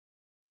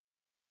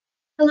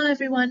Hello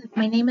everyone,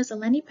 my name is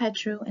Eleni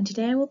Petru and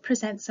today I will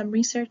present some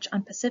research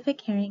on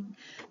Pacific herring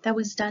that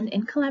was done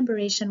in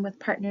collaboration with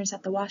partners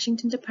at the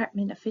Washington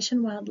Department of Fish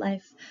and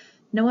Wildlife,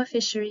 NOAA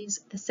Fisheries,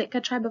 the Sitka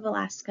Tribe of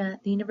Alaska,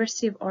 the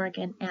University of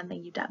Oregon, and the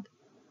UW.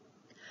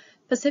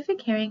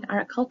 Pacific herring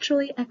are a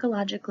culturally,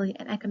 ecologically,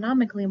 and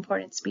economically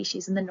important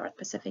species in the North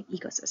Pacific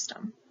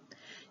ecosystem.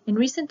 In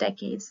recent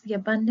decades, the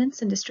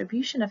abundance and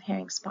distribution of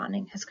herring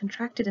spawning has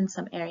contracted in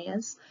some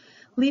areas,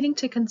 leading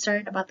to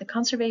concern about the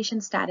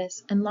conservation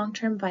status and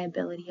long-term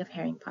viability of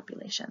herring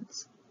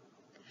populations.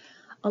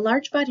 A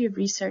large body of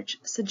research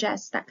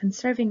suggests that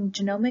conserving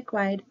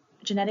genomic-wide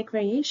genetic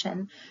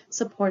variation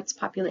supports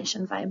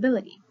population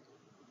viability.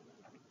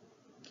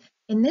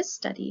 In this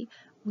study,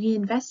 we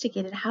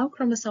investigated how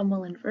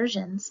chromosomal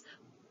inversions,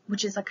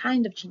 which is a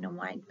kind of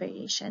genome-wide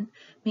variation,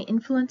 may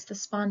influence the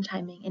spawn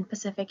timing in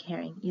Pacific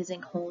herring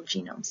using whole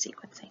genome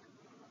sequencing.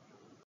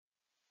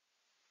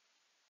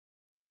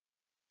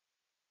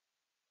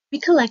 We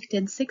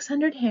collected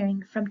 600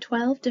 herring from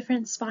 12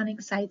 different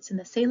spawning sites in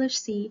the Salish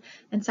Sea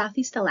and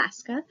Southeast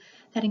Alaska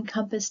that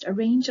encompassed a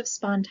range of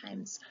spawn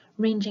times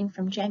ranging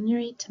from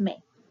January to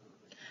May.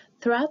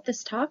 Throughout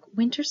this talk,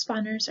 winter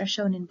spawners are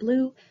shown in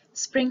blue,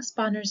 spring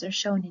spawners are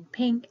shown in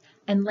pink,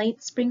 and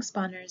late spring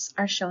spawners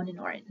are shown in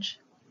orange.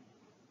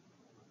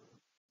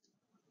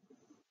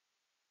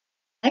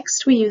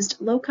 Next, we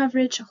used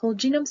low-coverage whole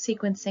genome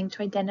sequencing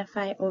to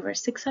identify over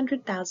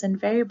 600,000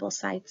 variable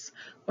sites,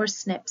 or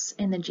SNPs,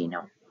 in the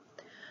genome.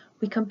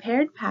 We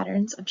compared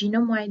patterns of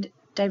genome-wide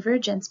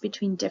divergence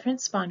between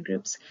different spawn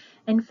groups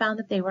and found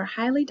that they were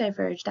highly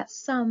diverged at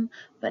some,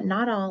 but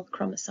not all,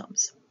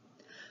 chromosomes.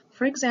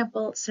 For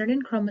example,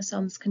 certain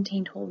chromosomes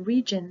contained whole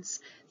regions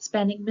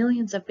spanning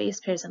millions of base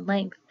pairs in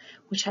length,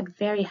 which had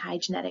very high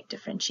genetic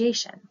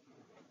differentiation.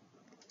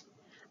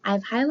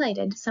 I've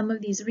highlighted some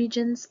of these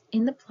regions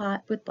in the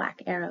plot with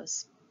black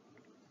arrows.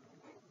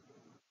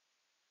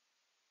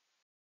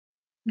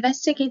 To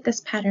investigate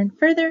this pattern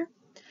further,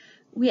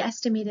 we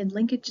estimated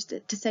linkage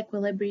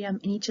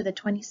disequilibrium in each of the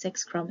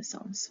 26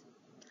 chromosomes.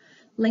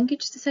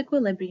 Linkage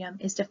disequilibrium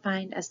is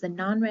defined as the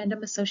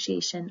non-random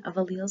association of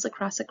alleles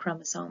across a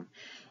chromosome,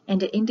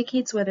 and it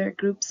indicates whether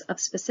groups of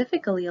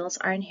specific alleles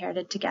are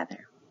inherited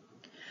together.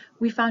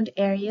 We found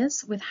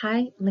areas with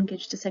high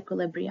linkage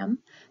disequilibrium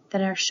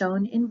that are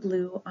shown in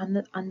blue on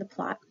the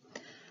plot,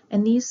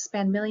 and these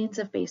span millions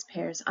of base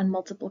pairs on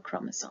multiple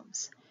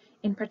chromosomes.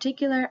 In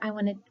particular, I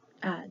want to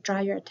draw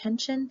your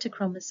attention to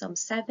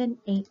chromosomes 7,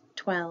 8,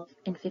 12,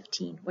 and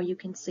 15, where you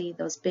can see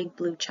those big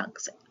blue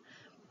chunks.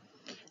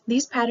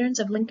 These patterns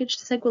of linkage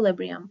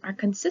disequilibrium are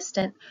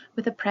consistent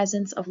with the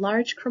presence of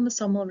large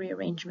chromosomal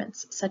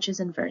rearrangements, such as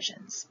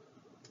inversions.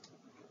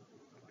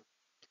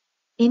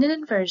 In an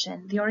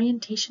inversion, the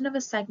orientation of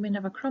a segment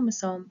of a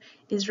chromosome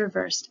is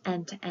reversed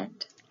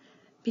end-to-end.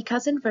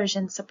 Because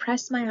inversions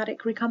suppress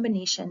meiotic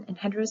recombination in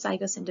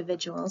heterozygous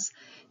individuals,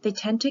 they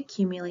tend to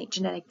accumulate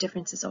genetic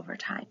differences over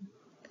time.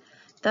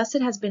 Thus,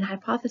 it has been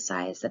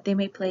hypothesized that they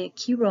may play a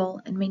key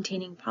role in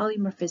maintaining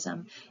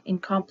polymorphism in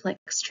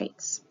complex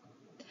traits.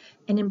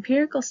 And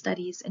empirical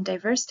studies in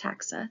diverse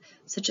taxa,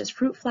 such as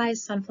fruit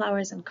flies,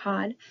 sunflowers, and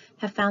cod,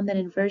 have found that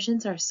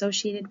inversions are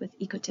associated with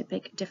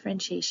ecotypic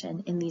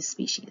differentiation in these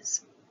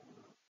species.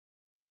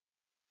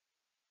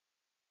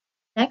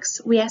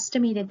 Next, we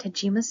estimated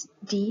Tajima's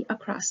D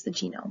across the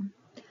genome.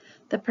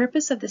 The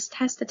purpose of this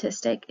test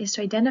statistic is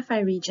to identify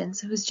regions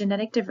whose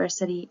genetic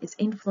diversity is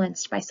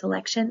influenced by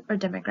selection or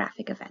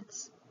demographic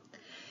events.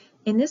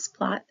 In this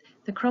plot,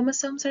 the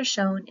chromosomes are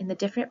shown in the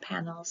different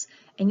panels,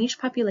 and each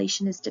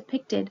population is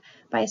depicted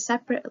by a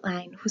separate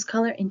line whose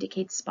color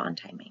indicates spawn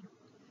timing.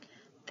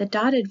 The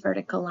dotted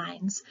vertical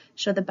lines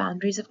show the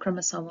boundaries of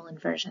chromosomal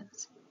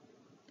inversions.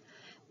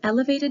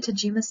 Elevated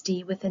Tajima's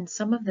D within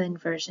some of the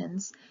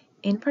inversions,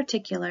 in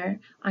particular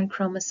on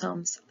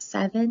chromosomes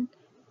 7,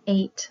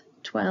 8,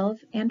 12,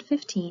 and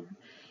 15,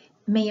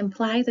 may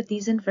imply that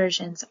these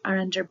inversions are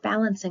under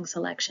balancing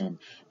selection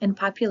in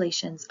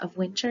populations of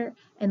winter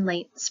and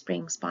late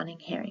spring spawning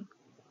herring.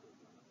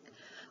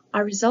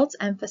 Our results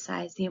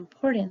emphasize the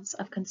importance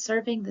of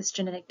conserving this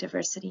genetic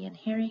diversity in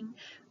herring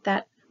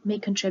that may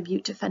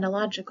contribute to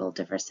phenological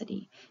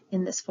diversity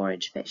in this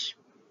forage fish.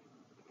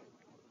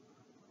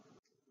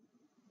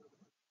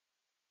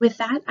 With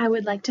that, I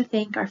would like to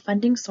thank our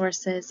funding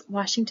sources,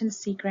 Washington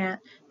Sea Grant,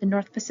 the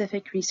North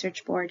Pacific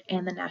Research Board,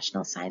 and the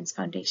National Science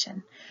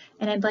Foundation.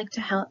 And I'd like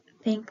to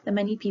thank the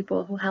many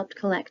people who helped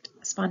collect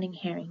spawning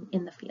herring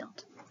in the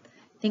field.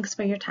 Thanks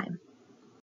for your time.